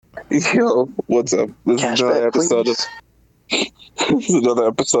Yo, what's up? This is another Cashback, episode please. this is another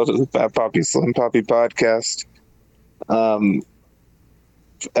episode of the Fat Poppy Slim Poppy podcast. Um,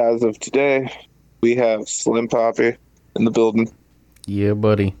 as of today, we have Slim Poppy in the building. Yeah,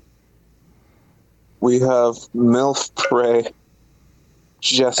 buddy. We have MILF Prey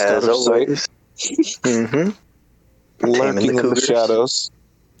just out As of sight, always. Mm-hmm. lurking in the Cougars. shadows.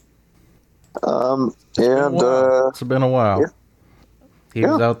 It's been a while. Yeah. He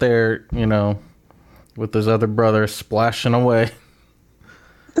was out there, with his other brother splashing away.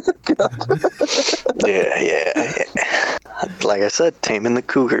 Yeah. Like I said, taming the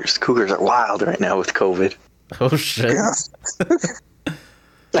cougars. Cougars are wild right now with COVID. Oh shit! Yeah.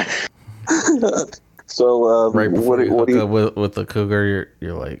 So, Right before what do you you? hook up with the cougar,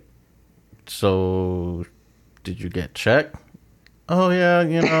 you're like, so did you get checked? Oh yeah,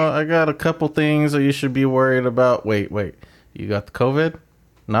 I got a couple things that you should be worried about. Wait, you got the COVID?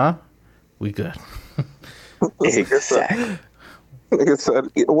 Nah, we good. Exactly. Like I said,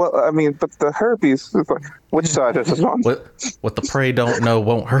 well, I mean, but the herpes, is like, which side is it on? What the prey don't know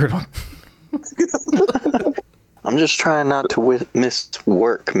won't hurt them. I'm just trying not to miss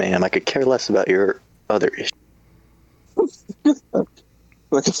work, man. I could care less about your other issues.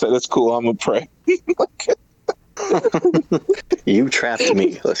 Like I said, it's cool. I'm a prey. You trapped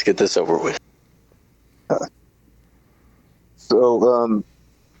me. Let's get this over with. So,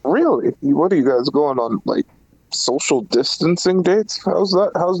 really, what are you guys going on? Like social distancing dates? How's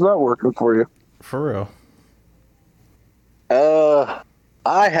that working for you? For real.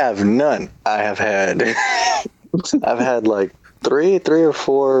 I have none. I've had like three or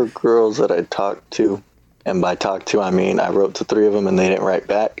four girls that I talked to. And by talk to, I mean I wrote to three of them and they didn't write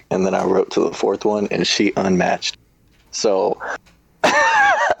back. And then I wrote to the fourth one and she unmatched. So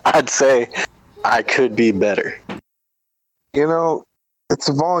I'd say I could be better. It's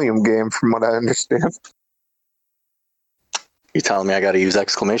a volume game from what I understand. You telling me I got to use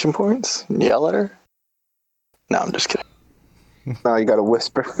exclamation points and yell at her? No, I'm just kidding. Now you got to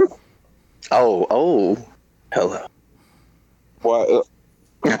whisper. Oh, hello. What?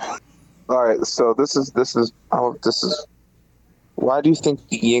 All right. So this is. Why do you think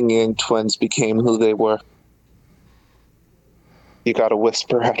the Yin Yang twins became who they were? You got to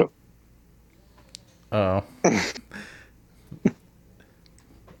whisper at them. Oh.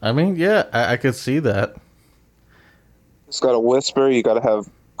 I mean, yeah, I could see that. It's got to whisper. You got to have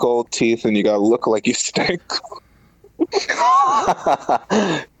gold teeth, and you got to look like you stink.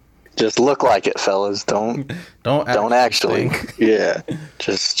 Just look like it, fellas. Don't actually. think. Yeah.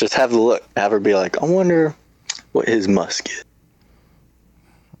 Just have the look. Have her be like, I wonder what his musk is.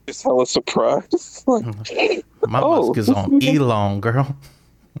 Just hella surprised. Like, My musk is on Elon, girl.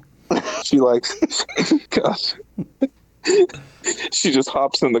 she likes. Gosh. She just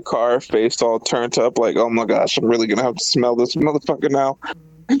hops in the car, face all turned up, like, oh my gosh, I'm really gonna have to smell this motherfucker now.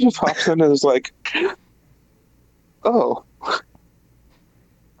 And just hops in and is like, oh,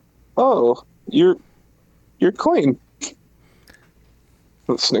 you're clean.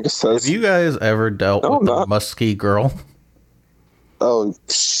 This nigga says, Have you guys ever dealt with a musky girl? oh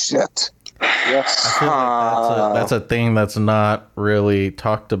shit, yes. I feel like that's a thing that's not really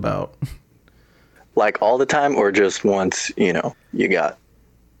talked about. Like all the time or just once, you got.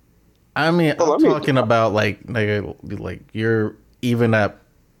 I mean, I'm talking about like you're even at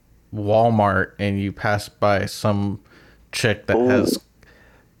Walmart and you pass by some chick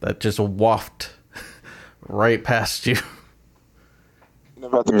that just waft right past you.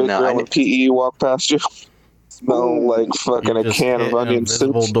 Never had the big girl in PE walk past you. Smell like fucking a can of onion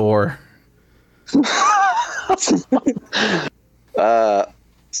soup. Door.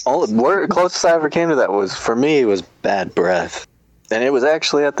 Closest I ever came to that was bad breath. And it was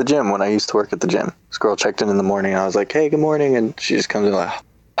actually at the gym when I used to work at the gym. This girl checked in the morning. I was like, hey, good morning. And she just comes in like,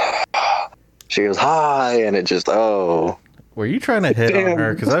 she goes, hi. And it just, oh. Were you trying to hit on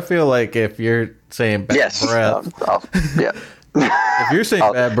her? Because I feel like if you're saying bad breath. Yeah. If you're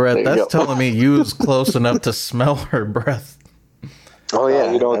saying bad breath, that's telling me you was close enough to smell her breath. Oh,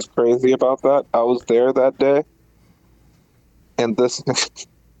 yeah. You know what's crazy about that? I was there that day. And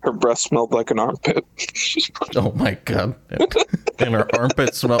her breath smelled like an armpit. Oh my god. And her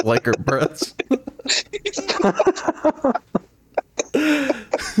armpit smelled like her breath.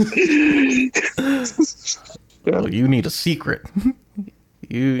 Well, you need a secret.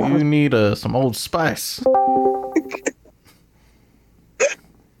 You need some Old Spice.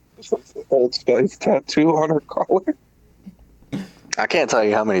 Old Spice tattoo on her collar. I can't tell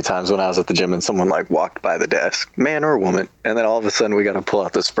you how many times when I was at the gym and someone like walked by the desk, man or woman, and then all of a sudden we got to pull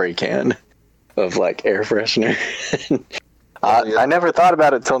out the spray can of like air freshener. I never thought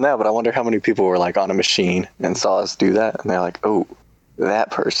about it till now, but I wonder how many people were like on a machine and saw us do that, and they're like, "Oh,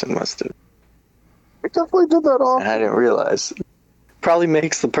 that person must have." We definitely did that all. And I didn't realize. Probably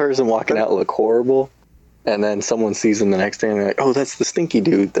makes the person walking out look horrible, and then someone sees them the next day and they're like, "Oh, that's the stinky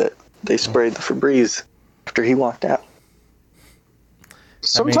dude that they sprayed the Febreze after he walked out."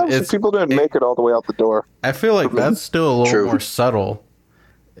 Sometimes people didn't make it all the way out the door. I feel like that's still a little True. more subtle.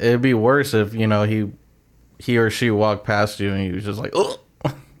 It'd be worse if, you know, he or she walked past you and you was just like, oh.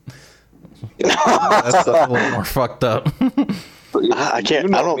 That's a little more fucked up. I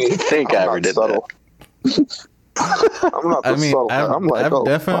can't. I don't think I ever did that. I'm not the subtle guy. I'm like, I've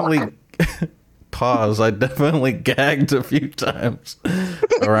definitely fuck. pause. I definitely gagged a few times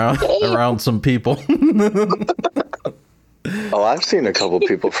around some people. Oh, I've seen a couple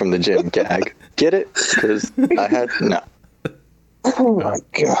people from the gym gag. Get it? Because I had no. Oh my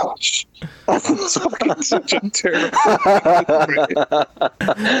gosh. That's fucking such a terrible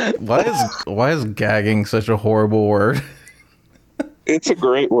Why is gagging such a horrible word? It's a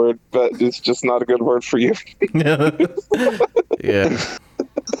great word, but it's just not a good word for you. Yeah.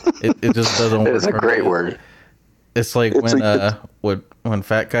 It just doesn't work. It's a great word. It's like when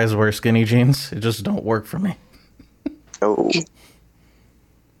fat guys wear skinny jeans, it just don't work for me. Oh.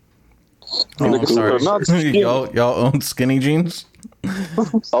 I'm sorry. Not skinny. y'all own skinny jeans?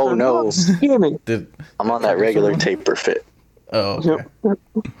 Oh They're no. not skinny. I'm on that regular taper fit. Oh, okay. Yep.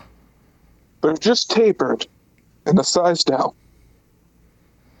 They're just tapered and a size down.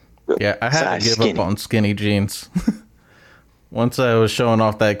 Yeah, I had to Size give skinny. up on skinny jeans. Once I was showing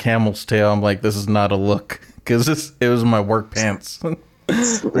off that camel's tail, I'm like, this is not a look. Because it was my work pants. Like,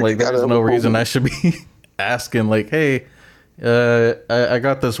 there's no reason I should be asking, like, hey, I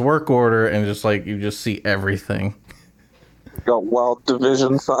got this work order, and just like, you just see everything. Got wild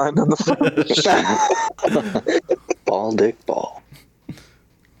division sign in the front. Ball, dick, ball.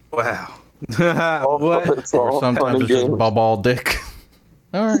 Wow. What? It's all Or sometimes fun and it's just games. ball dick.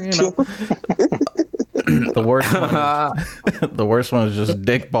 Or, you know. The worst one is just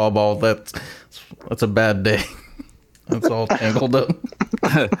dick ball. That's a bad day. It's all tangled up.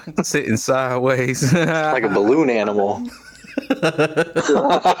 Sitting sideways. Like a balloon animal. It's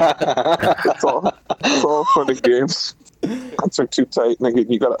all fun and games. Pants are too tight, nigga.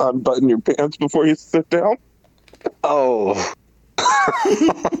 You gotta unbutton your pants before you sit down. Oh.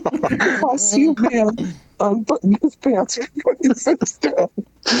 I see a man unbutton his pants before he sits down.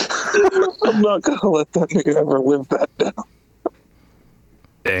 I'm not gonna let that nigga ever live that down.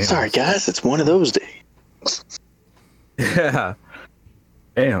 Damn. Sorry, guys. It's one of those days. Yeah.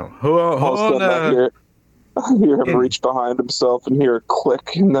 Damn. Who All of a sudden I hear him reach behind himself and hear a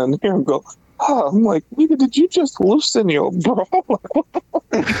click, and then hear him go, oh, I'm like, nigga, did you just loosen your bra?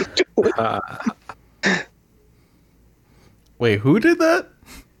 Wait, who did that?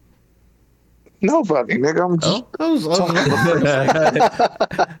 Nobody, nigga. I'm just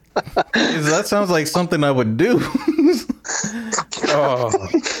That sounds like something I would do. Oh.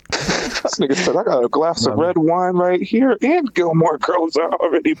 This nigga said, I got a glass of red wine right here, and Gilmore Girls are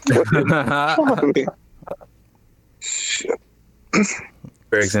already put in front of me. Shit.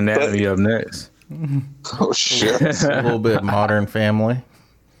 Greg's Anatomy up next. Oh, shit. A little bit Modern Family.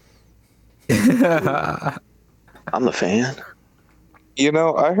 I'm a fan. You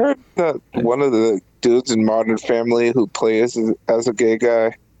know, I heard that one of the dudes in Modern Family who plays as a gay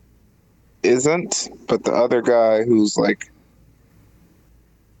guy isn't, but the other guy who's like,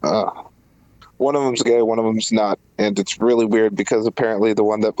 one of them's gay, one of them's not, and it's really weird because apparently the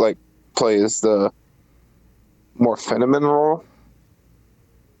one that like plays the more feminine role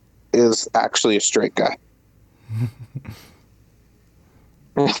is actually a straight guy.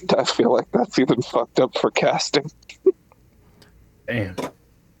 And I feel like that's even fucked up for casting. Damn.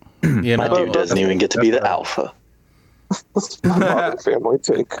 You My know, dude doesn't even get to be the alpha. That's my Modern Family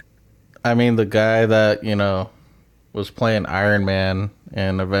take. I mean, the guy that, you know, was playing Iron Man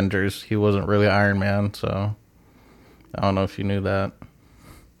in Avengers, he wasn't really Iron Man, so I don't know if you knew that.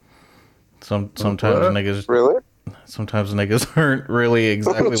 Sometimes niggas Really? sometimes niggas aren't really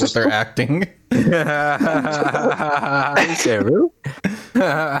exactly what they're acting. He said, really?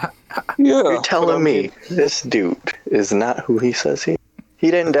 Yeah. You're telling me this dude is not who he says he?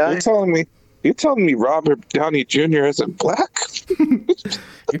 He didn't die? You're telling me Robert Downey Jr. isn't black?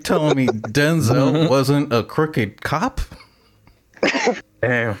 You're telling me Denzel wasn't a crooked cop?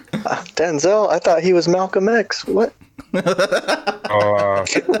 Damn. Denzel? I thought he was Malcolm X. What? Damn.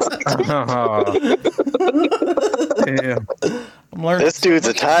 I'm learning. This dude's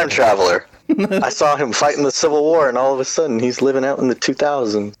a time traveler. I saw him fighting the Civil War, and all of a sudden he's living out in the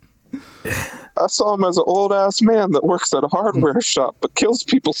 2000s. I saw him as an old ass man that works at a hardware shop but kills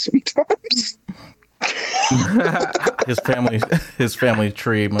people sometimes. His family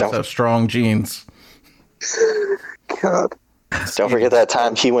tree must have strong genes. God. Don't forget that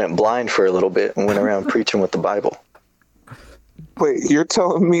time he went blind for a little bit and went around preaching with the Bible. Wait, you're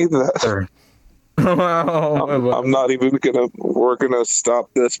telling me that I'm not even we're gonna stop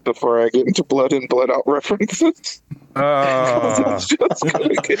this before I get into blood in, blood out references? It's just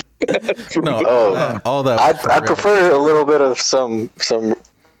gonna get bad for me. All that. I prefer a little bit of some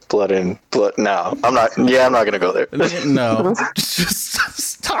blood in, blood. No, I'm not. Yeah, I'm not gonna go there. No, just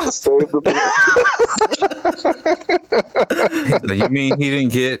stop. Save the You mean he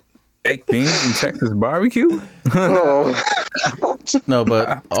didn't get baked beans and Texas barbecue? No,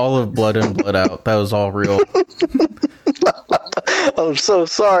 but all of Blood In, Blood Out, that was all real. I'm so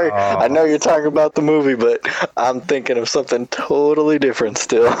sorry. I know you're talking about the movie, but I'm thinking of something totally different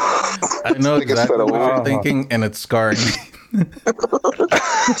still. I know exactly what you're thinking, and it's scarring me.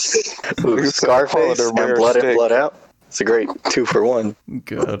 Ooh, Scarface and Blood In, Blood Out. It's a great 2-for-1.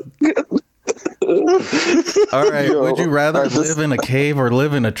 Good. All right, would you rather live in a cave or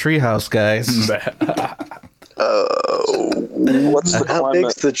live in a treehouse, guys? What's the How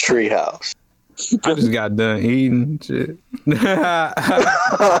big's the treehouse? I just got done eating shit. What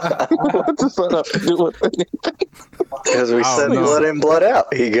does that have to do with anything? Because we said Blood In, Blood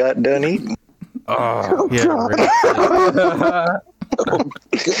Out. He got done eating. Oh, Yeah, right.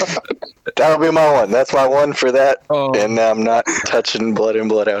 That'll be my one. That's my one for that. Oh. And I'm not touching Blood In,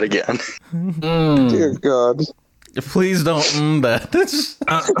 Blood Out again. Dear God. Please don't that.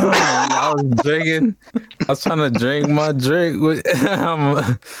 I was drinking. I was trying to drink my drink. You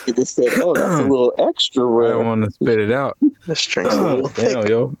just said, oh, that's a little extra I rare. don't want to spit it out. This drink's a little thick. Damn,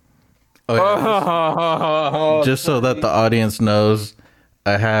 yo. Oh, yeah. Just so that the audience knows,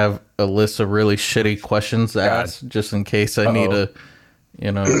 I have a list of really shitty questions to ask, just in case I need to,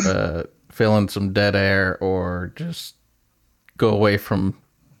 fill in some dead air or just go away from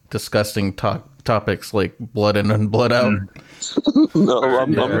disgusting topics like Blood In and Blood Out. No,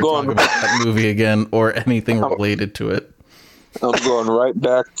 I'm Never going. talk about that movie again or anything related to it. I'm going right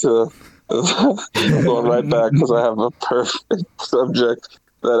back to. I'm going right back because I have a perfect subject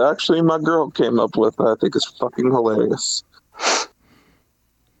that actually my girl came up with. That I think is fucking hilarious.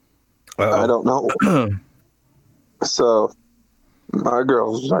 I don't know. So my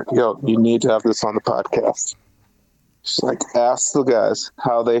girl was like, "Yo, you need to have this on the podcast." She's like, "Ask the guys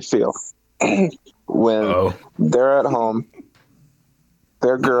how they feel when they're at home.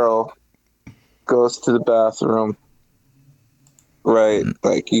 Their girl goes to the bathroom, right?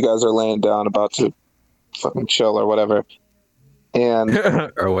 Like you guys are laying down about to fucking chill or whatever, and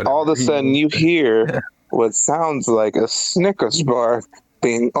all of a sudden you hear what sounds like a Snickers bar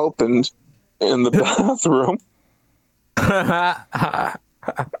being opened in the bathroom,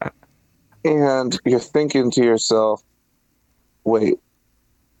 and you're thinking to yourself, wait,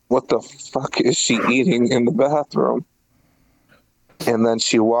 what the fuck is she eating in the bathroom? And then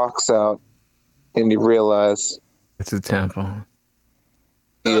she walks out and you realize It's a tampon.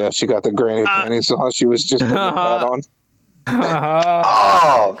 yeah, she got the granny panties on. She was just putting the pad on.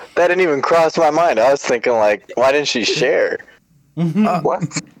 Oh, that didn't even cross my mind. I was thinking, like, why didn't she share? What?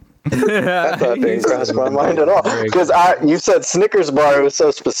 That thought didn't cross my mind at all. Because you said Snickers bar, it was so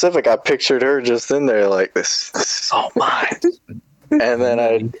specific. I pictured her just in there like, this is all mine. And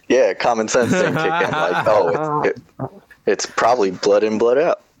then common sense didn't kick in. Like, oh, it's probably Blood In, Blood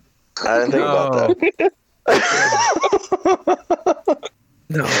Out. I didn't think about that.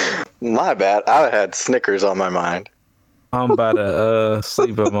 No. My bad. I had Snickers on my mind. I'm about to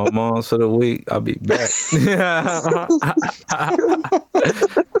sleep at my mom's for the week. I'll be back.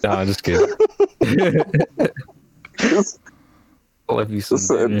 No, I'm just kidding. I'll love you some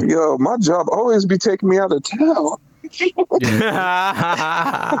Said, dinner. yo, my job always be taking me out of town.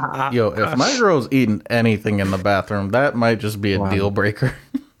 Yo, if my girl's eating anything in the bathroom, that might just be a deal breaker.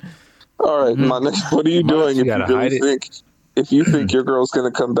 All right, my nigga, what are you doing you if gotta you really hide it. think if you think your girl's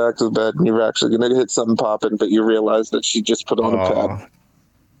gonna come back to the bed and you're actually gonna hit something popping, but you realize that she just put on a pad?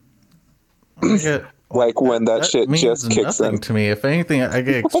 Yeah, Like when that shit means just kicks nothing in. to me. If anything, I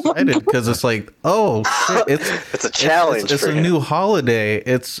get excited because it's like, oh shit, It's a challenge It's for a him. new holiday.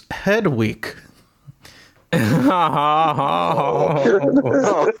 It's Head Week. This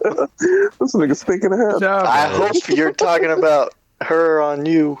nigga's thinking ahead. I hope you're talking about her on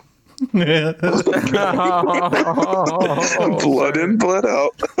you. Blood in, blood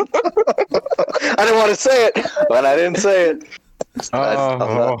out. I didn't want to say it, but I didn't say it. That's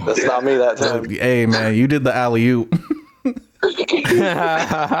not me that time. Hey man, you did the alley oop.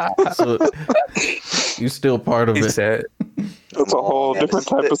 So you still part of He it. said, It's a whole different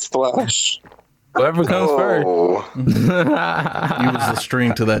type of splash. whoever comes first. Oh, You was the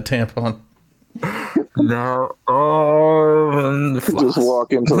string to that tampon. No. Oh, Just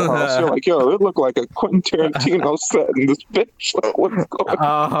walk into the house. You're like, yo, it looked like a Quentin Tarantino set in this bitch. Like, what's going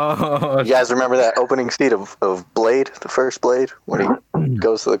on? Oh, you guys remember that opening scene of Blade, the first Blade, when he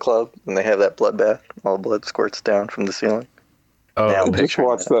goes to the club and they have that bloodbath? All the blood squirts down from the ceiling. oh, Now Just picturing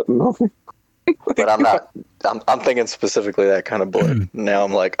watch that. that movie. But I'm not. I'm thinking specifically that kind of blood. Now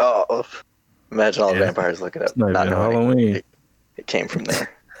I'm like, oh, imagine all the Yeah. vampires looking up, It's not not even knowing Halloween. it came from there.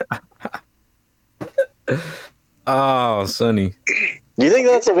 Oh, Sonny. You think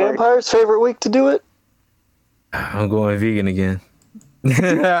that's a vampire's favorite week to do it? I'm going vegan again.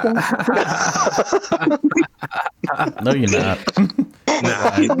 No, you're not.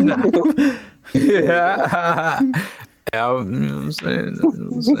 Yeah. Yeah, you know what I'm saying? You know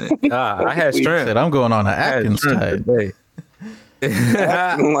what I'm saying? I had strength. Said I'm going on an I had Atkins strength diet. today.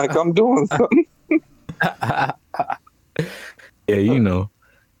 Acting like I'm doing something. Yeah, you know.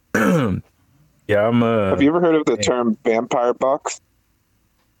 Yeah, I'm a Have you ever heard of the term vampire box?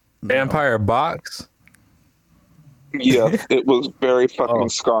 vampire box. Yeah, it was very fucking Oh.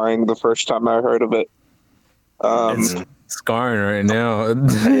 scarring the first time I heard of it. It's scarring right now.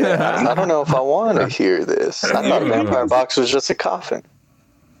 I don't know if I want to hear this. I thought a vampire box was just a coffin.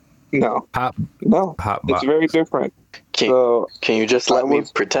 No, Pop no, Pop it's box. very different. Can, So, can you just let I me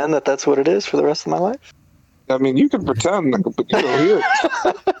was- pretend that that's what it is for the rest of my life? I mean, you can pretend, like, but you don't hear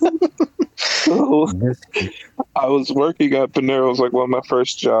it. So, I was working at Panera. It was like one of my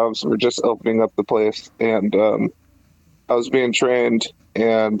first jobs. We're just opening up the place, and I was being trained.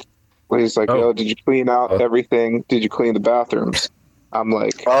 And he's like, Oh. "Yo, did you clean out everything? Did you clean the bathrooms?" I'm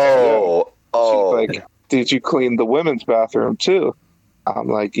like, Oh, oh. She's like, "Did you clean the women's bathroom too?" I'm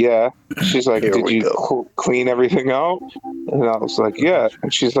like, "Yeah." She's like, Here "Did we you go. clean everything out?" And I was like, "Yeah."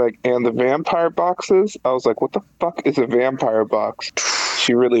 And she's like, "And the vampire boxes?" I was like, "What the fuck is a vampire box?"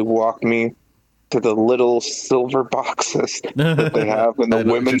 She really walked me to the little silver boxes that they have in the I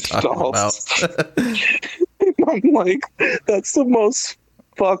know what women's you're talking stalls. And I'm like, that's the most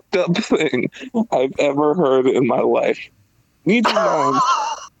fucked up thing I've ever heard in my life. Need you know,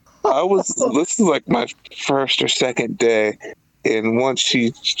 this is like my first or second day, and once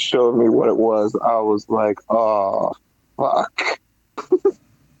she showed me what it was, I was like, oh, fuck.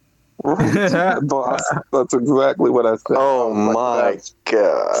 Right, boss. That's exactly what I said. Oh I was like, my "That's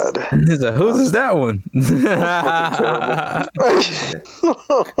god. He's like, whose is that one?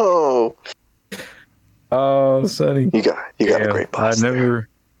 Oh, Oh, Sonny. you got a Yeah, great boss. I never.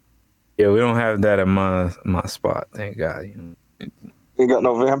 Yeah, we don't have that at my spot. Thank God. You got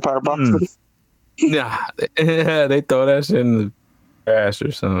no vampire boxes? Nah, they throw that shit in the trash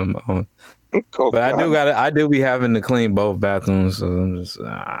or something. Oh, But God. I do be having to clean both bathrooms, so I'm just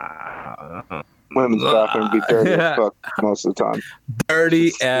Women's bathroom be dirty as fuck most of the time. dirty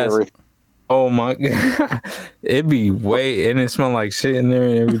as. Scary. Oh my god, it be way and it smell like shit in there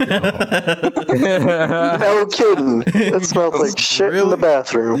and everything. No kidding. It smells like shit in the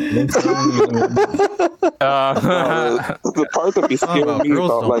bathroom. The part that be scaring about me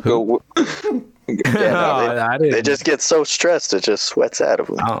girls about don't like poop. Yeah, no, I didn't. They just get so stressed, it just sweats out of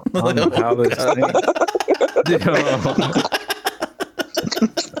them. I don't know how this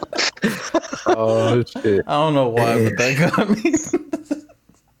oh shit! I don't know why, but that got me.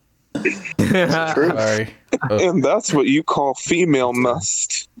 True. Sorry. and that's what you call female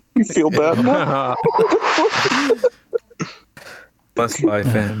must. You feel bad now? Must buy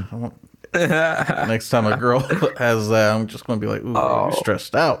fan. Next time a girl has that, I'm just gonna be like, "Ooh, you're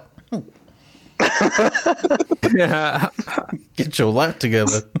stressed out. Get your life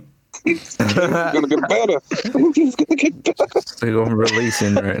together." It's gonna get better. It's gonna get better. So I'm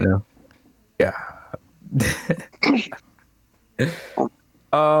releasing right now. Yeah.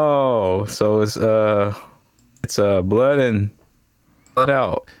 Oh, so it's blood and blood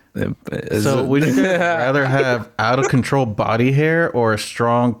out. So, would you rather have out of control body hair or a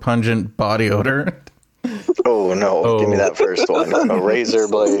strong, pungent body odor? Oh no, give me that first one. A razor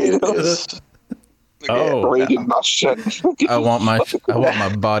blade is Oh, Braiding my shit. I want my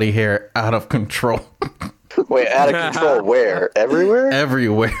body hair out of control wait, out of control where? Everywhere?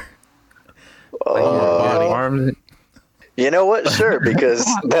 everywhere. Like your body. arms. You know what? Sure, because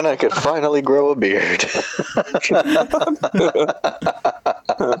then I could finally grow a beard.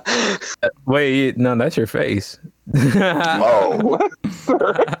 Wait, no, that's your face. Oh, What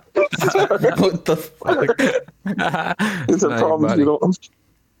the fuck? These are Not your problems body. you don't.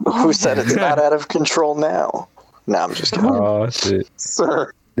 who said it's not out of control now? Nah, I'm just kidding. Oh shit.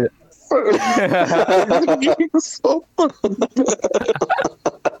 Sir. Yeah. So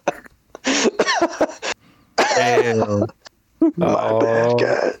Damn. My bad,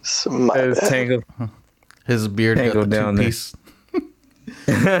 guys. My It's bad. tangled. His beard got Tangled the down there. two-piece.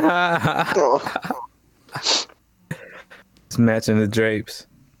 Oh, It's matching the drapes.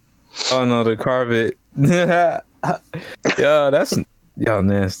 Oh no, the carpet. Yo, that's y'all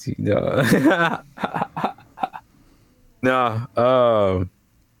nasty. Yo. No, I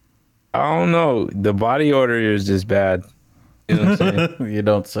don't know. The body odor is just bad. You know what I'm saying? You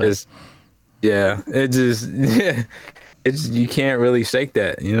don't say. It's, yeah, it just it's you can't really shake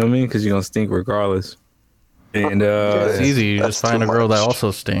that. You know what I mean? Because you're gonna stink regardless. And It's easy. You That's just find a too girl that much.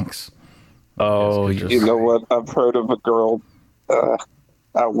 also stinks. oh, You just- You know what? I've heard of a girl.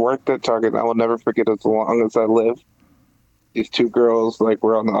 I worked at Target. And I will never forget as long as I live. These two girls, like,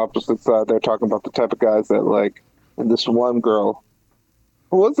 were on the opposite side. They're talking about the type of guys that, like, and this one girl,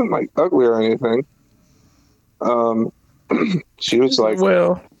 who wasn't like ugly or anything. She was like,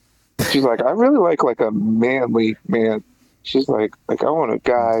 well, she's like, I really like a manly man. She's like I want a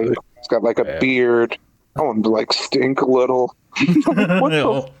guy who's got like a beard. I want him to like stink a little. What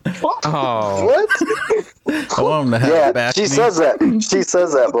the fuck? oh, what? I want him to have a Yeah, balcony. she says that. She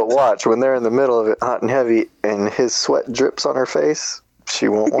says that, but watch, when they're in the middle of it, hot and heavy, and his sweat drips on her face, she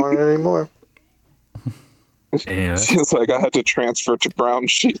won't want it anymore. damn. She's like, I had to transfer to brown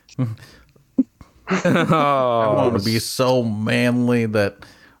sheet. I Oh, want to be so manly that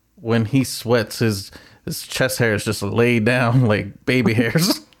when he sweats, his chest hairs just lay down like baby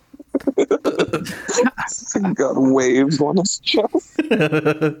hairs. Got waves on his chest.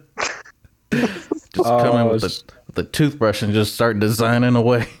 Just come in with the toothbrush and just start designing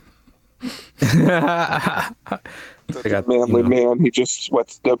away. I got Manly man, he just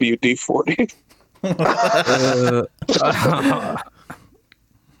sweats WD-40.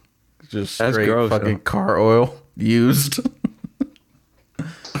 Just That's straight gross, fucking though. car oil used.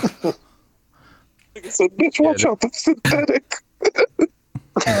 He said, bitch, watch out, that's synthetic.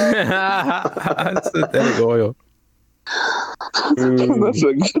 synthetic oil. That's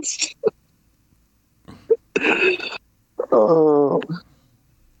like oh,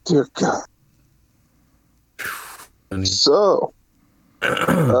 dear God. So,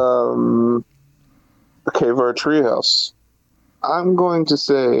 the Cave or Treehouse. I'm going to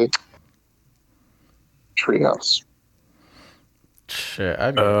say Treehouse. Shit,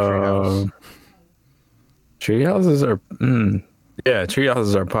 I'd go Treehouses are, yeah,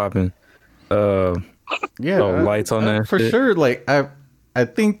 treehouses are popping. yeah, lights on there for shit. sure. Like I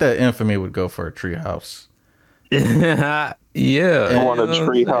think that Infamy would go for a treehouse. yeah, I want a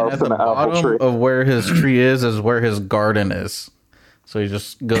treehouse At and the an apple bottom tree. of where his tree is where his garden is. So he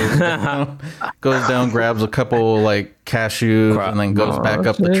just goes down, grabs a couple like cashews, and then goes back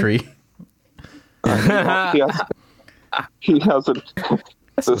up the tree. He has a.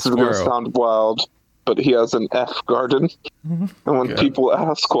 This is going to squirrel. sound wild, but he has an F garden. And when people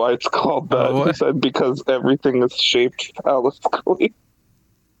ask why it's called that, he What? said because everything is shaped phallically.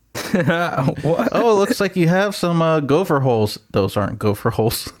 What? Oh, it looks like you have some gopher holes. Those aren't gopher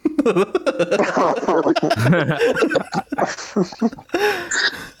holes.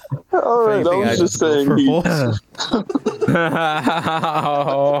 All right, I Anything, was just saying. gopher He, holes.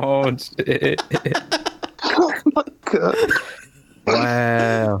 Oh shit! God,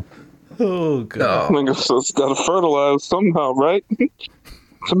 Wow. Oh god. I guess it's got to fertilize somehow, right? It's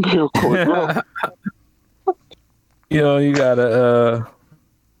a miracle. as well. You know, you just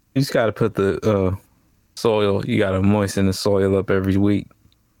gotta put the soil. You gotta moisten the soil up every week.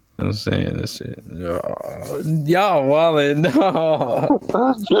 You know what I'm saying? That shit. Y'all wildin'. No.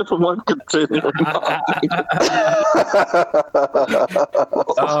 Everyone continue.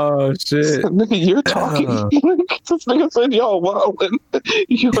 Oh shit. Nigga, you're talking. This nigga said y'all wildin'.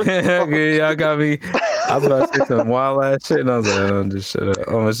 Okay, y'all got me. I was about to say some wild ass shit, and I was like, "Oh, just shut up.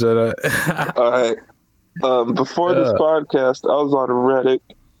 I'm gonna shut up." All right. Before this podcast, I was on Reddit,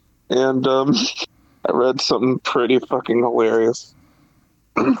 and I read something pretty fucking hilarious.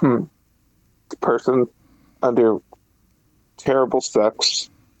 Person under terrible sex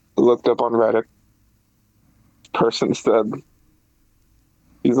looked up on Reddit. Person said,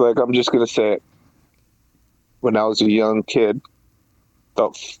 he's like, I'm just gonna say it. When I was a young kid,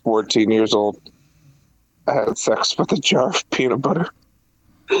 about 14 years old, I had sex with a jar of peanut butter.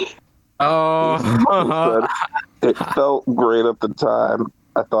 Oh, It felt great at the time.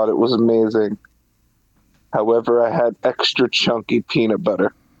 I thought it was amazing. However, I had extra chunky peanut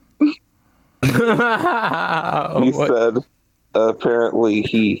butter. He what? said apparently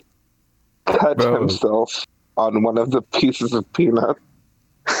he cut Bro. himself on one of the pieces of peanut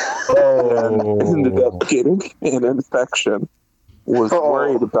and ended up getting an infection. Was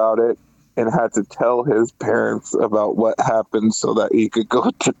worried about it and had to tell his parents about what happened so that he could go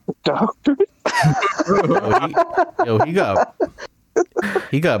to the doctor.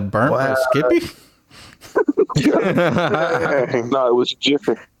 He got burnt by Skippy. No, it was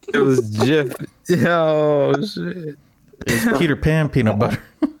Jiffy. It was Jiffy. Oh shit! It's Peter Pan peanut butter.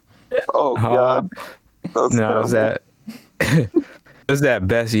 Oh God! No, it was that. It was that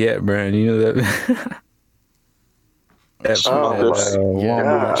best yet brand. You know that.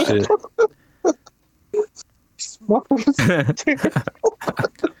 Walmart shit.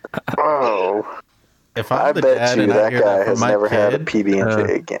 Oh, If I'm I the bet dad you and I that hear guy that from has my never had a kid,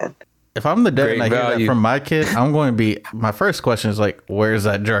 PB&J again. if I'm the dad and I Great hear that value. from my kid, I'm going to be. My first question is like, "Where's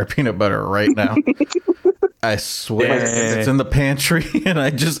that jar of peanut butter right now?" I swear it's in the pantry, and I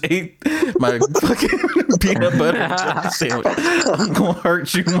just ate my fucking peanut butter and jelly sandwich. I'm gonna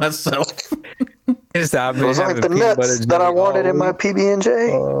hurt you myself. Those are like the nuts that I wanted in my PB&J.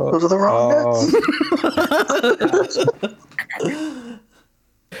 Those are the wrong nuts.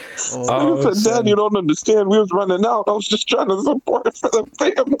 I said, Dad, you don't understand. We was running out. I was just trying to support for the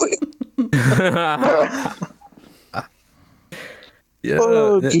family. Yeah.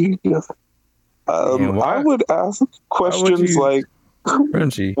 Oh, Jesus. why- I would ask questions you- like,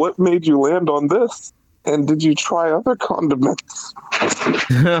 Crunchy. what made you land on this? And did you try other condiments?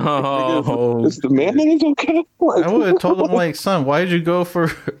 Oh, Is the mayonnaise okay? Like, I would have told him like, "Son, why did you go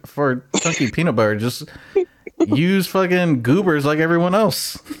for chunky peanut butter? Just use fucking goobers like everyone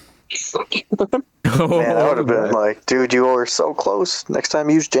else." Man, I would have been like, dude, you were so close. Next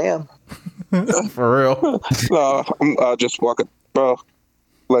time, use jam. For real. no, I'm just walking, bro.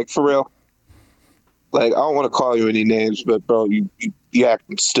 Like, for real. Like, I don't want to call you any names, but bro, you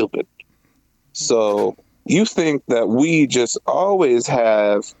acting stupid. So you think that we just always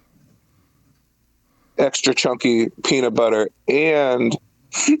have extra chunky peanut butter and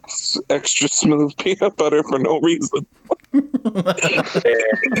extra smooth peanut butter for no reason?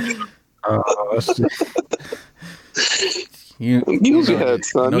 You Use know, your head,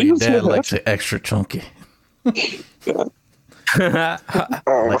 son. You know your Use your dad head. likes it extra chunky. Like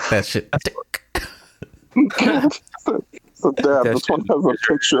that shit. So, Dad, this one has a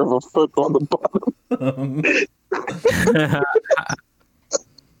picture of a foot on the bottom.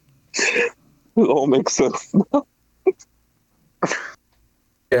 It all makes sense.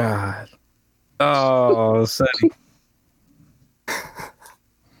 God. Oh, Sonny.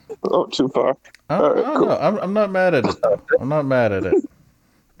 Oh, too far. I All right, don't cool. know. I'm not mad at it. I'm not mad at it.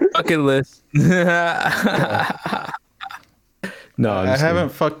 Bucket list. No, I haven't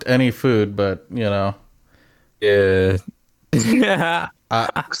fucked any food, but you know, Yeah. I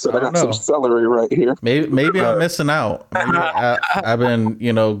So I don't got some know. celery right here. Maybe I'm missing out. Maybe I've been,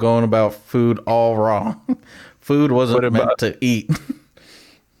 going about food all wrong. Food wasn't What meant about- to eat.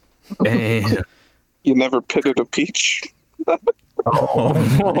 Damn. You never pitted a peach.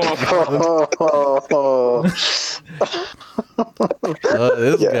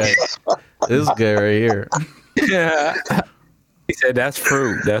 This guy right here. Yeah. He said that's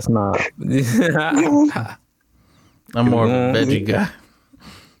fruit. That's not. I'm more of a veggie guy.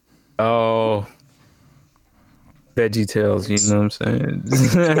 Oh. Veggie Tales, you know what I'm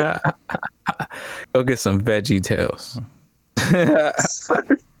saying? Go get some Veggie Tales.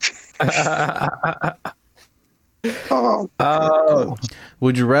 Oh.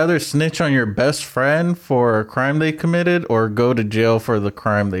 Would you rather snitch on your best friend for a crime they committed or go to jail for the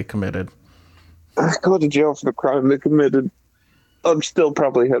crime they committed? Go to jail for the crime they committed. I'd still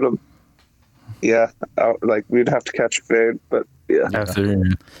probably hit them. Yeah, we'd have to catch a fade, but yeah. After.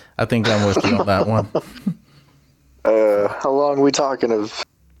 I think I'm with you on that one. How long are we talking of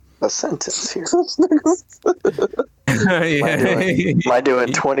a sentence here? Am I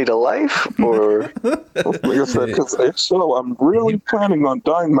doing 20 to life or? Like I said, because if so, I'm really planning on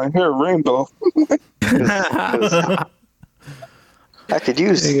dyeing my hair rainbow. 'Cause I could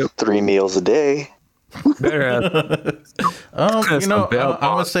use 3 meals a day. Better have. I'm Some bell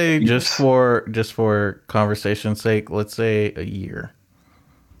gonna say just for conversation's sake, let's say a year.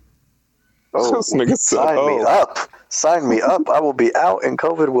 Oh, this nigga said, sign me up. Sign me up. I will be out and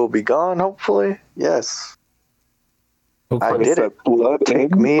COVID will be gone, hopefully. Yes. I did it. Blood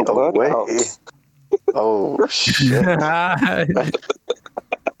Take in, me blood away. out. Oh, shit. I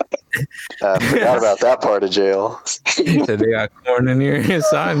forgot about that part of jail. He said they got corn in here.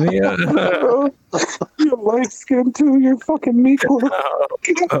 Sign me up. You're light skinned too. You're fucking Miko.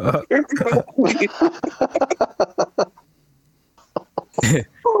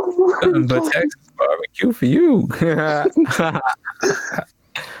 But Texas barbecue Q for you.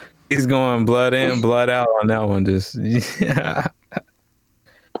 He's going blood in, blood out on that one. Just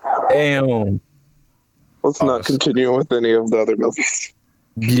damn. Let's not continue with any of the other movies.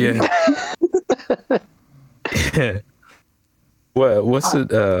 Yeah. What's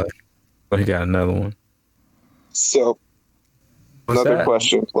it? Oh, he got another one. So, What's another that?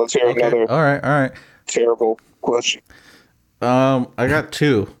 question. Let's hear Okay. another All right. terrible question. I got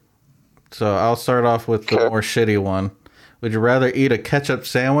two. So I'll start off with the Okay. more shitty one. Would you rather eat a ketchup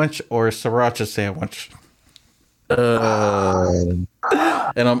sandwich or a sriracha sandwich? And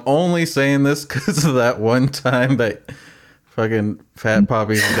I'm only saying this because of that one time that fucking Fat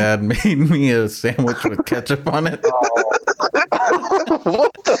Poppy's dad made me a sandwich with ketchup on it.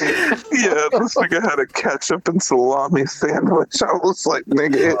 Yeah, this nigga had a ketchup and salami sandwich. I was like,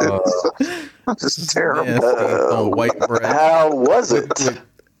 nigga, it's terrible. Nasty on white bread. How was it?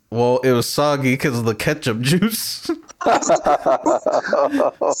 Well, it was soggy because of the ketchup juice. This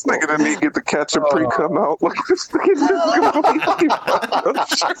nigga didn't even get the ketchup pre-come out. Like, this nigga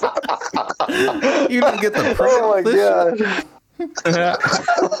You didn't get the pre. Oh my god. I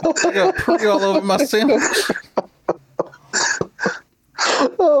got pre all over my sandwich.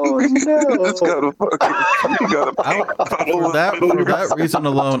 Oh no. just got a fucking, you got a pink bottle For of that reason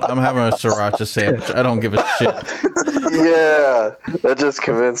alone, I'm having a sriracha sandwich. I don't give a shit. Yeah, that just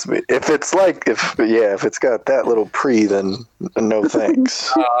convinced me. If it's got that little pre, then no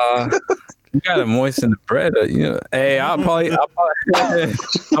thanks. You gotta moisten the bread. Hey, I'll probably do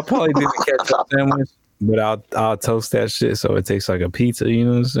the ketchup sandwich, but I'll toast that shit so it tastes like a pizza. You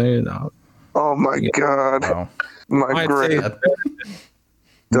know what I'm saying? Oh my god. Wow. My grandma.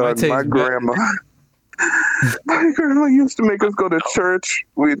 My grandma used to make us go to church.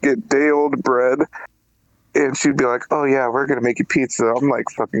 We'd get day old bread, and she'd be like, "Oh yeah, we're gonna make you pizza." I'm like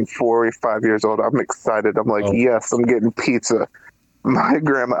fucking 4 or 5 years old. I'm excited. I'm like, "Yes, I'm getting pizza." My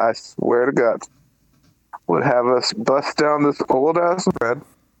grandma, I swear to God, would have us bust down this old ass bread.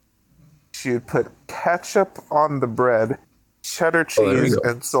 She would put ketchup on the bread, cheddar there you cheese, go.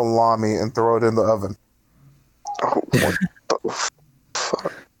 and salami, and throw it in the oven. Oh, what the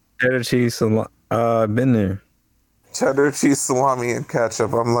cheddar cheese salami. I've been there. cheddar cheese, salami, and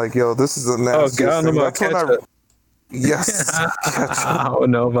ketchup. I'm like, yo, this is a nasty God, I don't thing. know about That's when ketchup. yes, ketchup. I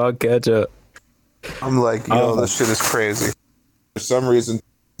don't know about ketchup. I'm like, yo, this shit is crazy. For some reason,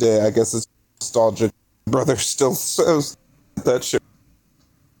 today, I guess it's nostalgic. Brother still says that shit.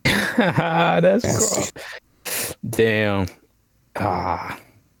 That's Nasty. gross. Damn. At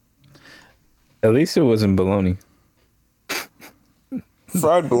least it wasn't bologna.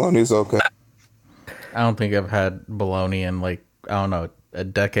 Fried bologna's okay. I don't think I've had bologna in like, I don't know, a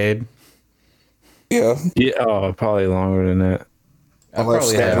decade. Yeah, Yeah, probably longer than that. I like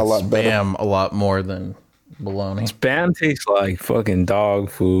probably Spam had a lot better. Spam a lot more than bologna. Spam tastes like fucking dog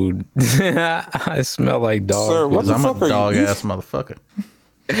food. I smell like dog Sir, food. what the I'm fuck a are dog you? ass motherfucker.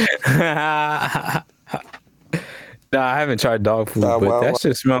 Nah, I haven't tried dog food, but well, that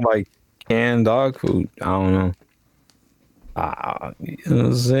shit smell like canned dog food. I don't know. You know what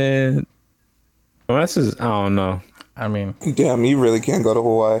I'm saying? Well, that's just, I don't know. I mean, Damn, you really can't go to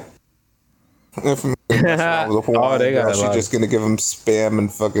Hawaii. If I'm messing around with a Hawaiian they got girl, a she's lot. just gonna give him spam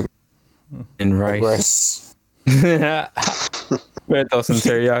and fucking And rice. rice. Better throw some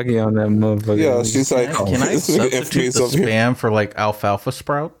teriyaki on that motherfucker. Yeah, she's like, can I this nigga substitute Infamous the over here. Spam for like alfalfa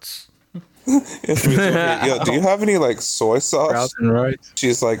sprouts? Infamous over here. Yo, do you have any like soy sauce? Sprouts and rice.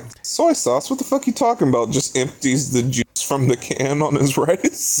 She's like, soy sauce? What the fuck you talking about? Just empties the juice from the can on his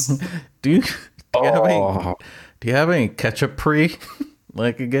rice. Do you have any? Oh. Do you have any ketchup pre?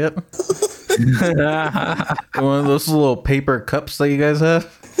 Like I get one of those little paper cups that you guys have.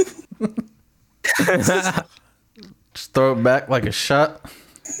 Just throw it back like a shot.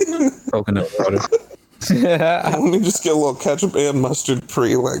 Coconut water. Let me just get a little ketchup and mustard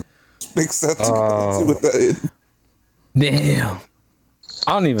pre. Like, mix that together. See what that is. Damn.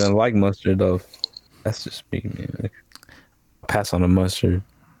 I don't even like mustard though. That's just me, man. Pass on the mustard.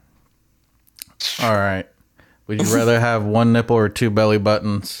 All right. Would you rather have one nipple or two belly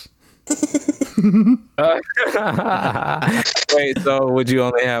buttons? Wait, so would you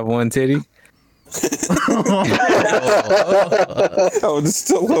only have one titty? I would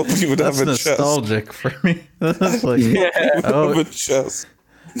still hope you would That's have a chest. nostalgic for me. That's like, Have a chest.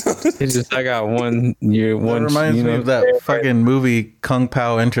 It's just I got one year. that One reminds you me know, of that fucking movie Kung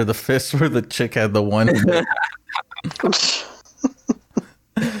Pao Enter the Fist where the chick had the one. I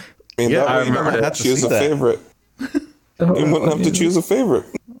mean, Yeah, that I way you remember don't that. have to choose a favorite. Oh, You wouldn't have to choose a favorite.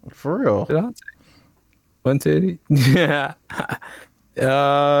 For real. One titty. Yeah.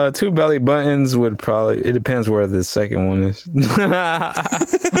 Two belly buttons would probably. It depends where the second one is.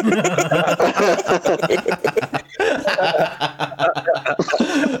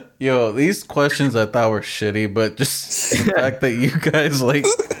 Yo, these questions I thought were shitty, but just the fact that you guys like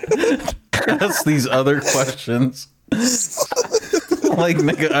ask these other questions. Like,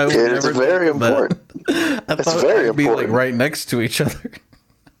 nigga, I would It's never very think of that. important. I It's thought very they'd be like important. right next to each other.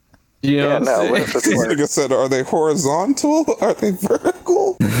 You know Yeah, what no. I'm What if This it's nigga said, are they horizontal? Are they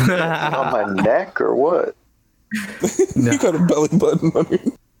vertical? on my neck or what? You got a belly button on your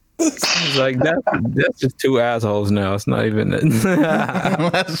It's like that's just two assholes now. It's not even.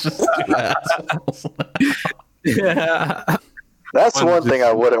 That's just two assholes. That's one thing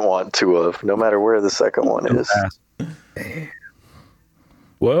I wouldn't want two of, no matter where the second one is.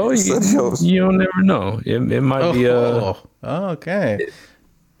 Well, you don't never know. It might be okay.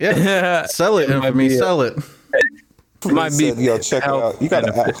 Yeah, sell it, might Infamy. be Sell it. it might be said, yo, check it out. You got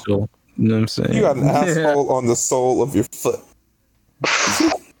an beneficial. You know what I'm saying? You got an asshole on the sole of your foot.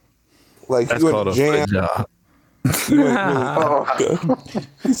 Like That's you in called a a jam. foot job. You ain't really,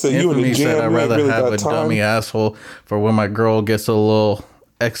 he said you in a Infamy jam. said I'd You ain't rather really have got a time. dummy asshole for when my girl gets a little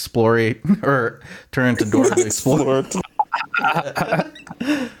explorate or turn into Dora the Explorer. Lord.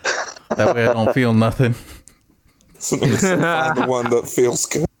 That way I don't feel nothing. So nigga said, find the one that feels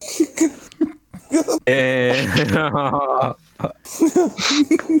good.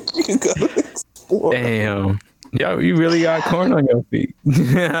 You gotta explore. Damn. Yo, you really got corn on your feet.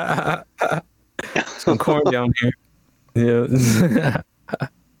 Some corn down here. Yeah.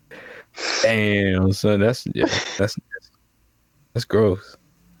 Damn. So that's gross.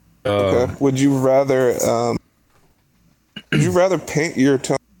 Okay. Would you rather paint your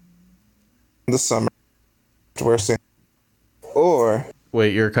toe in the summer to wear sand, or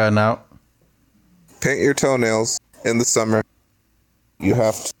Wait, you're cutting out? paint your toenails in the summer? You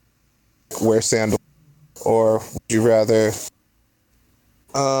have to wear sandals, or would you rather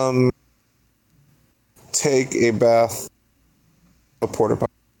take a bath a porta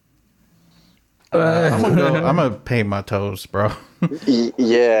potty? I'm gonna paint my toes, bro.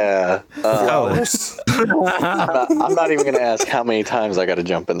 Yeah. Flowers. I'm not even going to ask how many times I got to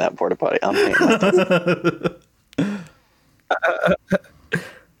jump in that porta potty. I'm paying my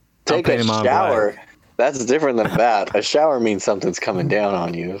Take a painting mine shower. That's different than bath. A shower means something's coming down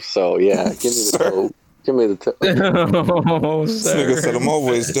on you. So, yeah, give me the toe. Give me the toe. Oh, This nigga said I'm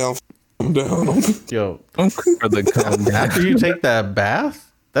always down. Down. Yo, for the come down. after you take that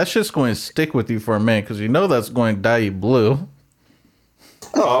bath, that shit's going to stick with you for a minute because you know that's going to dye you blue.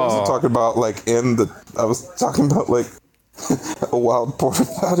 No, I wasn't talking about I was talking about like a wild porta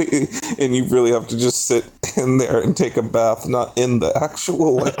potty, and you really have to just sit in there and take a bath, not in the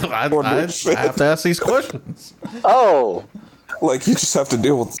actual like. I porta shit. have to ask these questions. Oh, Like you just have to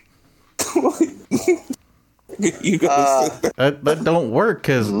deal with. You gotta sit there. That don't work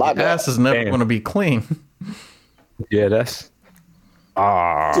because My your bad. ass is never Damn. going to be clean. Yeah, that's.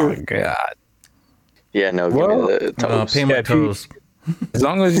 Oh, God. yeah, no, give Well, me the toes. Paint my Yeah, if you- toes. As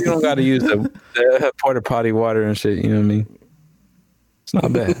long as you don't got to use the porta potty water and shit, you know what I mean? It's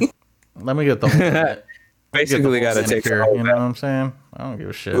not bad. Let me get the whole Basically, got to take care. a You know what I'm saying? I don't give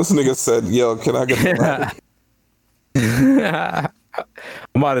a shit. This nigga said, "Yo, can I get the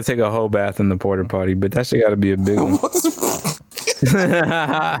I'm about to take a whole bath in the porta potty, but that shit got to be a big one.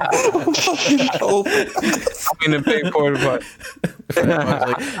 Oh, I'm in a big porta potty. I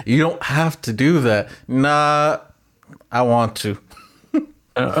was like, you don't have to do that. Nah, I want to.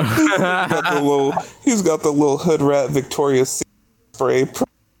 he's got the little hood rat Victoria's Secret spray.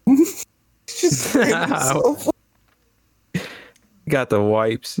 Just spraying himself. Got the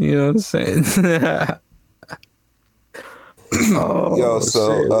wipes, you know what I'm saying? Oh, Yo,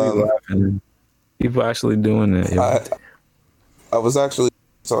 so, shit, we laughing. People actually doing that. Yo. I was actually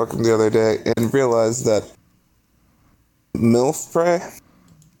talking the other day and realized that MILF Prey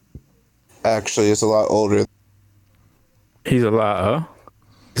actually is a lot older. He's a lot,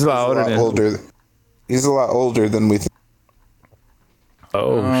 He's a lot older than. He's a lot older than we think.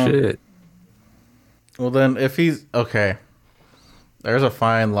 Oh, shit. Well, then, if he's okay, there's a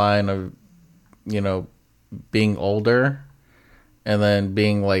fine line of, being older and then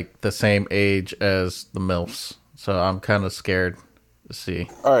being like the same age as the MILFs. So I'm kind of scared to see.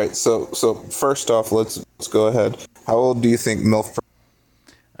 All right, so first off, let's go ahead. How old do you think MILF Prey?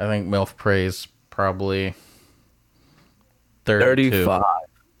 I think MILF Prey's probably 32. 35.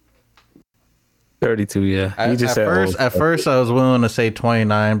 32, yeah. At, just said old. at first, I was willing to say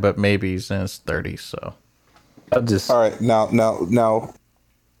 29, but maybe he's in his 30s. So I'll just. All right, now,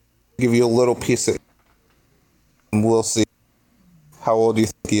 give you a little piece of, and we'll see. how old do you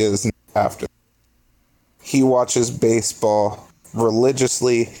think he is after? He watches baseball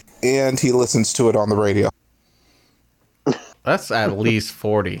religiously and he listens to it on the radio. That's at least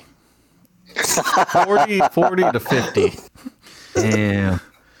 40. 40 to 50. Damn.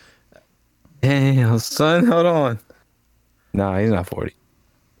 Damn, son, hold on. Nah, he's not 40.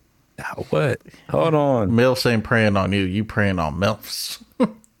 Nah, what? Hold on. MILFs ain't preying on you. You preying on MILFs.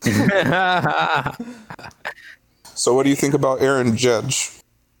 So what do you think about Aaron Judge?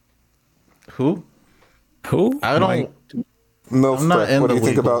 Who? I don't... Like, MILF I'm not in what do the you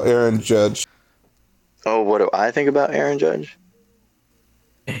think league. about Aaron Judge? Oh, what do I think about Aaron Judge?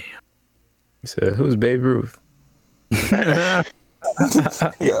 He said, who's Babe Ruth? Yeah, He's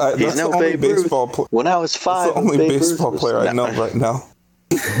that's no the only Babe Ruth. baseball player. When I was That's 5, the only Babe Ruth baseball was- player I know right now.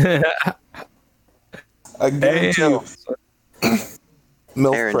 I guarantee you,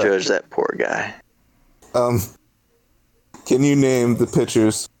 MILF Aaron prep. Judge, that poor guy. Can you name the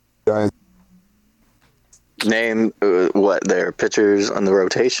pitchers, guys? Name what their pitchers on the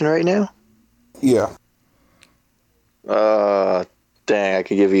rotation right now? Yeah. Dang, I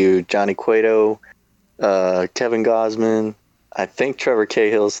could give you Johnny Cueto, Kevin Gosman. I think Trevor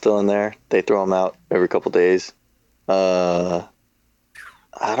Cahill's still in there. They throw him out every couple days. I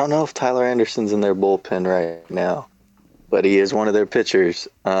don't know if Tyler Anderson's in their bullpen right now, but he is one of their pitchers.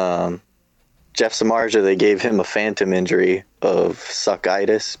 Jeff Samardzija, they gave him a phantom injury of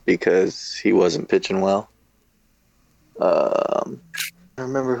suckitis because he wasn't pitching well. I don't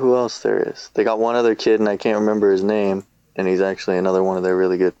remember who else there is. They got one other kid, and I can't remember his name, and he's actually another one of their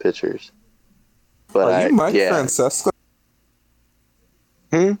really good pitchers. But Are you Mike yeah. Francesco?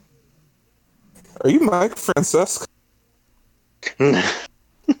 Hmm? Are you Mike Francesco? I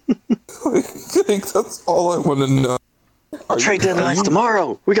think that's all I want to know. Trade deadline's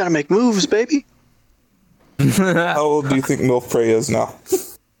tomorrow. We got to make moves, baby. How old do you think Milf Prey is now?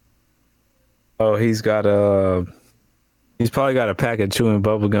 Oh, he's probably got a pack of chewing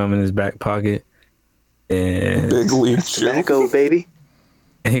bubble gum in his back pocket. And Big league chew. Tobacco, baby.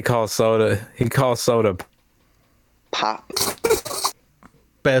 he calls soda Pop.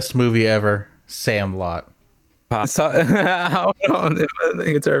 Best movie ever. Sandlot. pop. Hold on. I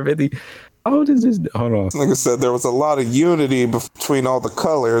think it's our 50. How old is this? Hold on. Like I said, there was a lot of unity between all the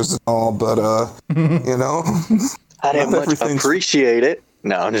colors and all, but you know, I didn't Not much everything's- appreciate it.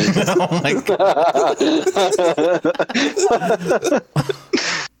 No, I'm just Oh my god.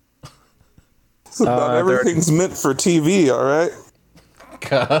 not everything's meant for TV. All right.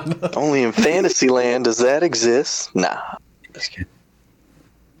 God. only in Fantasyland does that exist. Nah. Just kidding.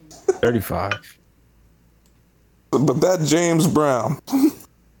 35. But that James Brown.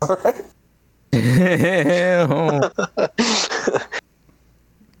 All right.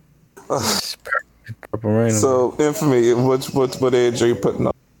 Purple Rain. So, Infamy, what age are you putting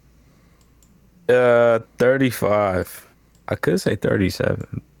up? 35. I could say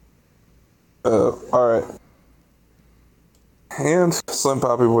 37. All right. And Slim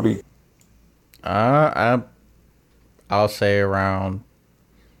Poppy, what do you? I'll say around.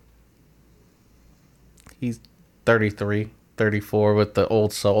 He's 33, 34 with the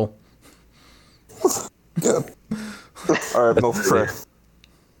old soul. Yeah. All right, Milf Prey.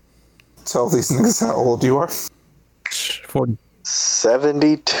 Tell these niggas how old you are. 40.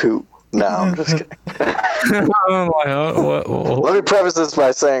 72. No, I'm just kidding. I'm like, what? Let me preface this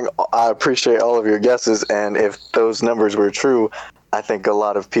by saying I appreciate all of your guesses, and if those numbers were true, I think a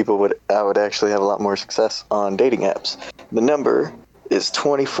lot of people would actually have a lot more success on dating apps. The number is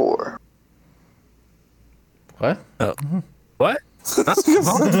 24. What? What?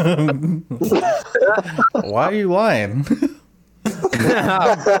 Why are you lying?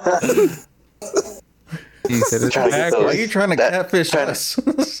 He said it's Trying to get back. those- Why are you trying to That- catfish trying to-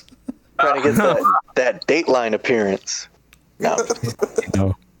 us? Trying to get that Dateline appearance. No,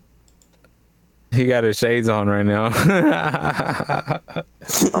 No. He got his shades on right now.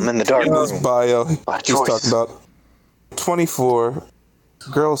 I'm in the dark In his room. bio, By he's choice. talking about 24.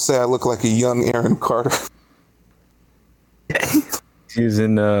 Girls say I look like a young Aaron Carter.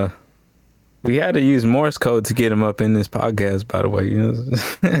 Using we had to use Morse code to get him up in this podcast, by the way. You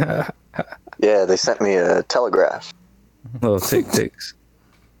know, Yeah, they sent me a telegraph. little tick-ticks.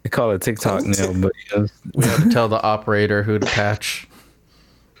 They call it TikTok now, but you know. We have to tell the operator who to patch.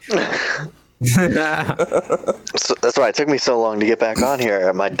 So that's why it took me so long to get back on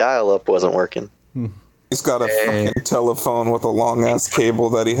here. My dial-up wasn't working. He's got a fucking telephone with a long ass cable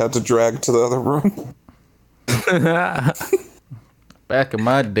that he had to drag to the other room. Back in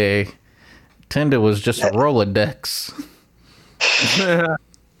my day, Tinder was just a Rolodex.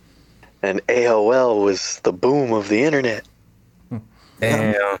 And AOL was the boom of the internet.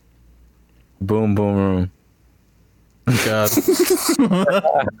 Damn. Boom Boom Room. God.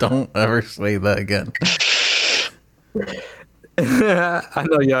 Don't ever say that again. I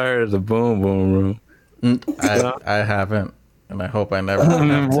know y'all heard of the Boom Boom Room. I haven't, and I hope I never have to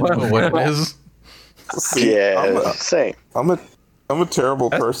know what it is. See, Yeah, same. I'm a terrible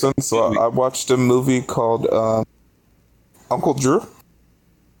person, so I watched a movie called Uncle Drew.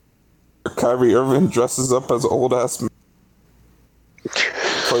 Kyrie Irving dresses up as old ass man,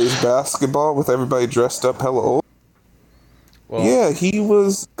 plays basketball with everybody dressed up hella old. Well, Yeah, he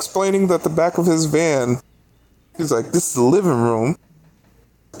was explaining that the back of his van, he's like, this is the living room,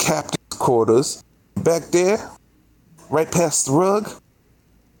 captain's quarters. Back there, right past the rug,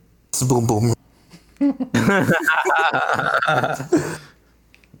 it's a boom boom.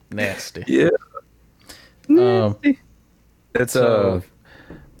 nasty. Yeah. It's So,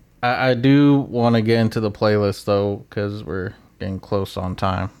 I do want to get into the playlist though, because we're getting close on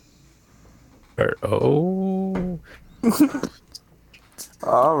time. oh.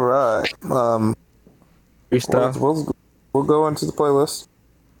 All right. Freestyle. We'll go into the playlist.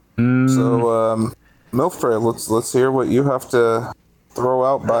 So, Milfred, let's hear what you have to throw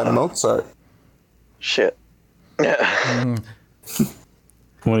out by Mozart. Shit. 24.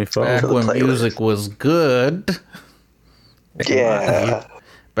 Back when playlist. music was good. Yeah.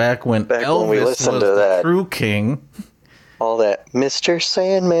 Back when Back when Elvis we was listened to the that. true king. All that Mr.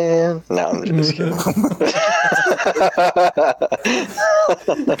 Sandman. No, I'm just kidding.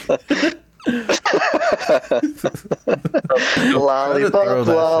 Lollipop, Throw that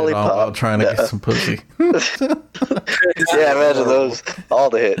shit on while lollipop. trying to get some pussy. Yeah, imagine those. All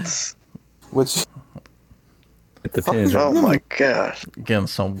the hits. Which It depends. Oh my gosh. Getting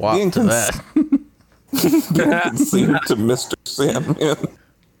some wop Being to that. conceded to Mr. Sandman.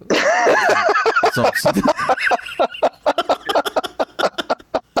 Some-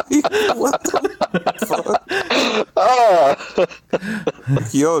 What the fuck? Ah.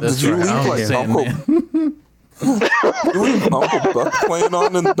 Yo, That's did you right, leave I'm like saying, Uncle? You leave Uncle Buck playing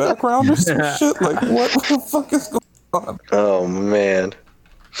on in the background or some shit? Like what the fuck is going on? Oh man.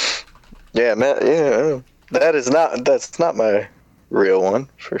 Yeah, man. Yeah, that's not my real one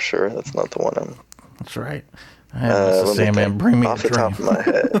for sure. That's not the one I'm. That's right. I had Mr. let me Sandman, think. bring me Off a the top dream. of my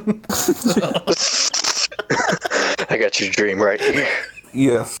head. I got your dream right here.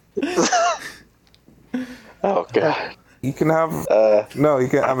 Yes, Oh god. you can have. No, you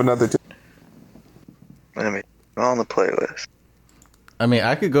can't have another. Let me on the playlist. I mean,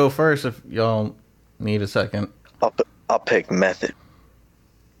 I could go first if y'all need a second. I'll pick Method.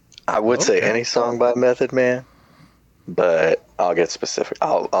 I would say Okay. any song by Method Man, but I'll get specific.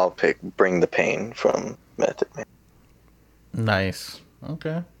 I'll pick "Bring the Pain" from Method Man. Nice.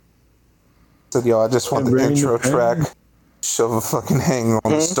 Okay. Said, yo, I just want the Bring the intro pain. track. Shove a fucking hanger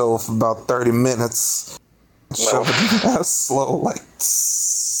on the stove for about 30 minutes. Shove it as slow, like.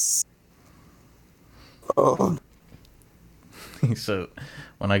 Oh, So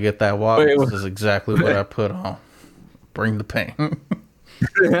when I get that wop, Wait, this is exactly what I put on. Bring the pain.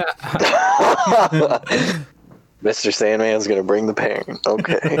 Mr. Sandman's gonna bring the pain.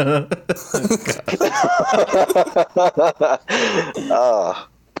 Okay.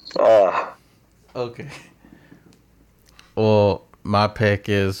 Okay. Well, my pick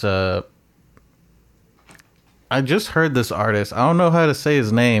is I just heard this artist. I don't know how to say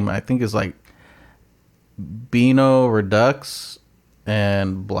his name. I think it's like Bino Redux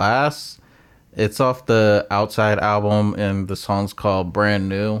and Blast. It's off the Outside album and the song's called Brand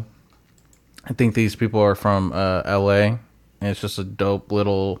New. I think these people are from LA, and it's just a dope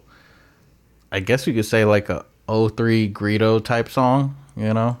little, I guess you could say like a '03 Greedo type song,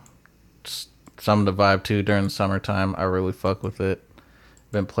 you know? Just something to vibe to during the summertime. I really fuck with it.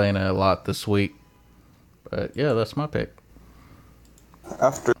 Been playing it a lot this week. But yeah, that's my pick.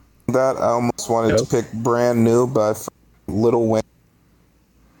 after that, I almost wanted to pick Brand New by Lil Wayne.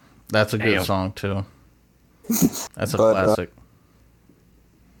 That's a good Damn. song too. That's a But, classic.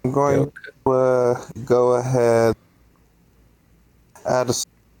 I'm going to go ahead, add a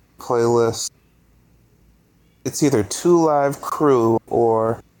playlist. It's either Two Live Crew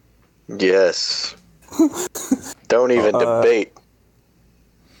or Yes. Don't even debate.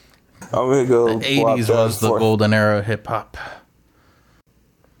 I'm gonna go. The '80s was the golden era of hip hop.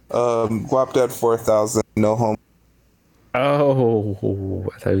 Guap Dad 4000. No Home. Oh,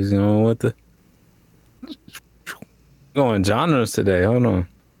 I thought he was going with the going genres today. Hold on,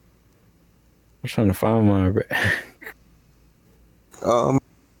 I'm trying to find my. Well,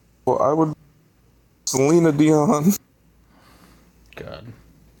 I would. Selena Dion. God.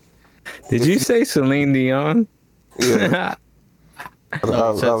 Did you say Celine Dion? Yeah.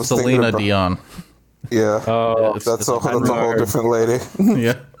 No, it said Selena Dion. Yeah. Oh, That's a whole different lady.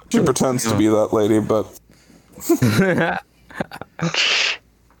 Yeah. She pretends to be that lady, but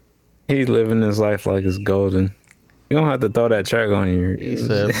he's living his life like it's golden. You don't have to throw that track on you. He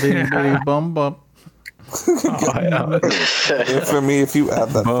said, "Bitty bitty bum bum." for me, if you add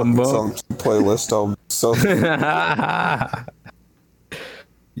that fucking song to the playlist, I'll be so.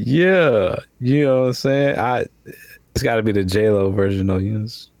 Yeah, you know what I'm saying. It's got to be the J-Lo version, though. You know?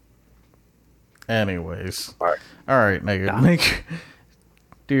 Anyways, all right, nigga,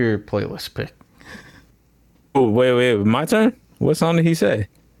 do your playlist pick. Oh, wait, my turn. What song did he say?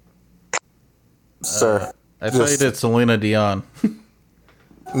 Sir, I thought you did Selena Dion.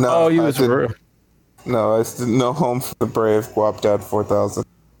 No, you was for real. No, I did No Home for the Brave, Guap Dad 4000.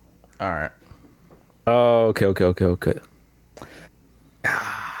 All right. Oh, okay.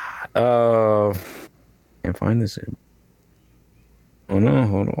 Can't find this. Oh no,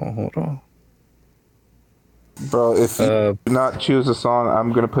 hold on. Bro, if you do not choose a song,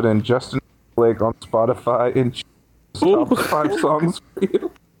 I'm gonna put in Justin Timberlake on Spotify and choose top 5 songs for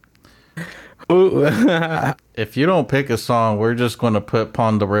you. If you don't pick a song, we're just going to put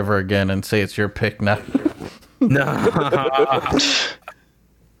Pond the River again and say it's your pick now. No.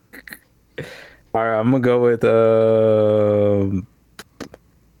 All right, I'm gonna go with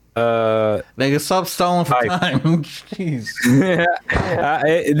Nigga, stop stalling for time. Jeez.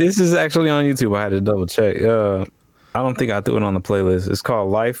 This is actually on YouTube. I had to double check. I don't think I threw it on the playlist. It's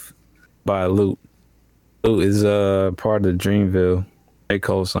called Life by Loot. Loot is part of Dreamville. They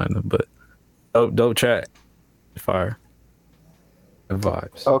co-signed them, but dope track. Fire. The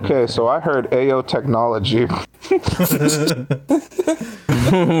vibes. Okay, so I heard AO Technology.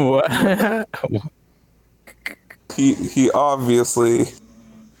 What? He obviously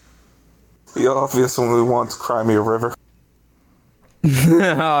wants Cry Me a River.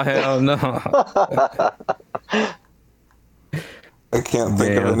 Oh hell no. I can't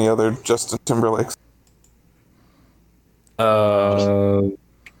think of any other Justin Timberlakes.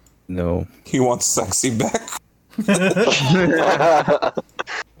 No. He wants Sexy back.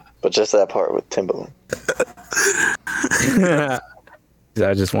 But just that part with Timberland.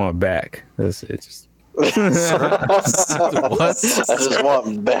 I just want back. That's it. Just What? I just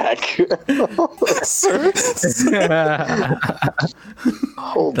want back. Sir?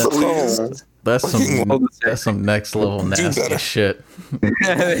 Hold the phone. That's some next level nasty shit.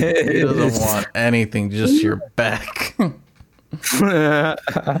 He doesn't want anything, just your back.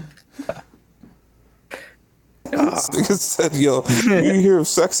 This nigga said, yo, you hear of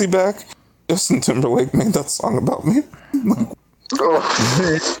Sexy back? Justin Timberlake made that song about me.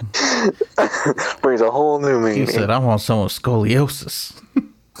 Brings a whole new meaning. He said, I want someone with scoliosis.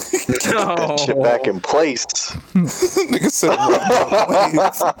 Get that shit back in place. Nigga said, I'm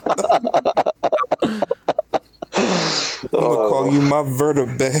gonna call you my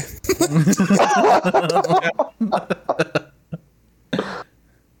vertebrae.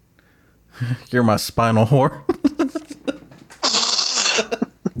 You're my spinal whore.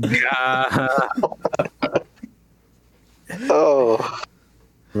 Oh,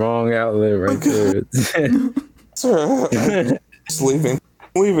 wrong outlet right there. Sir, I'm just leaving.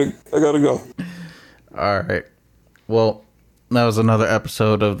 I gotta go. All right. Well, that was another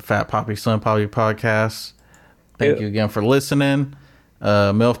episode of the Fat Poppy Slim Poppy podcast. Thank you again for listening.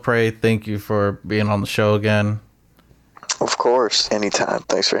 MILF Prey, thank you for being on the show again. of course, anytime.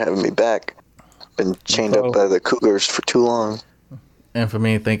 Thanks for having me back. Been chained up by the Cougars for too long. And for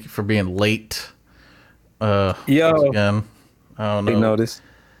me, thank you for being late. Yo, again. I don't know. Notice.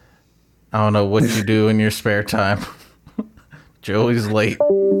 I don't know what you do in your spare time. Joey's late.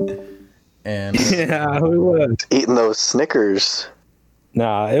 And Yeah, who was? Eating those Snickers.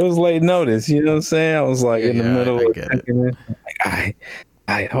 Nah, it was late notice. You know what I'm saying? I was like in the middle I of get it. thinking, like,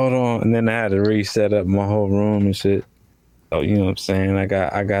 I hold on, and then I had to reset up my whole room and shit. So you know what I'm saying? I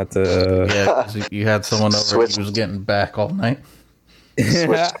got the yeah, 'cause you had someone over Switch. who was getting back all night.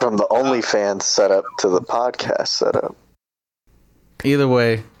 Switched from the OnlyFans setup to the podcast setup. Either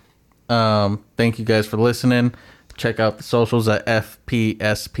way, thank you guys for listening. Check out the socials at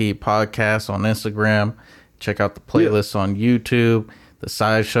FPSP Podcast on Instagram. Check out the playlist on YouTube. The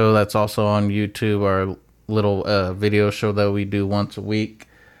side show that's also on YouTube, our little video show that we do once a week.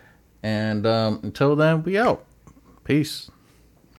 And until then, we out. Peace.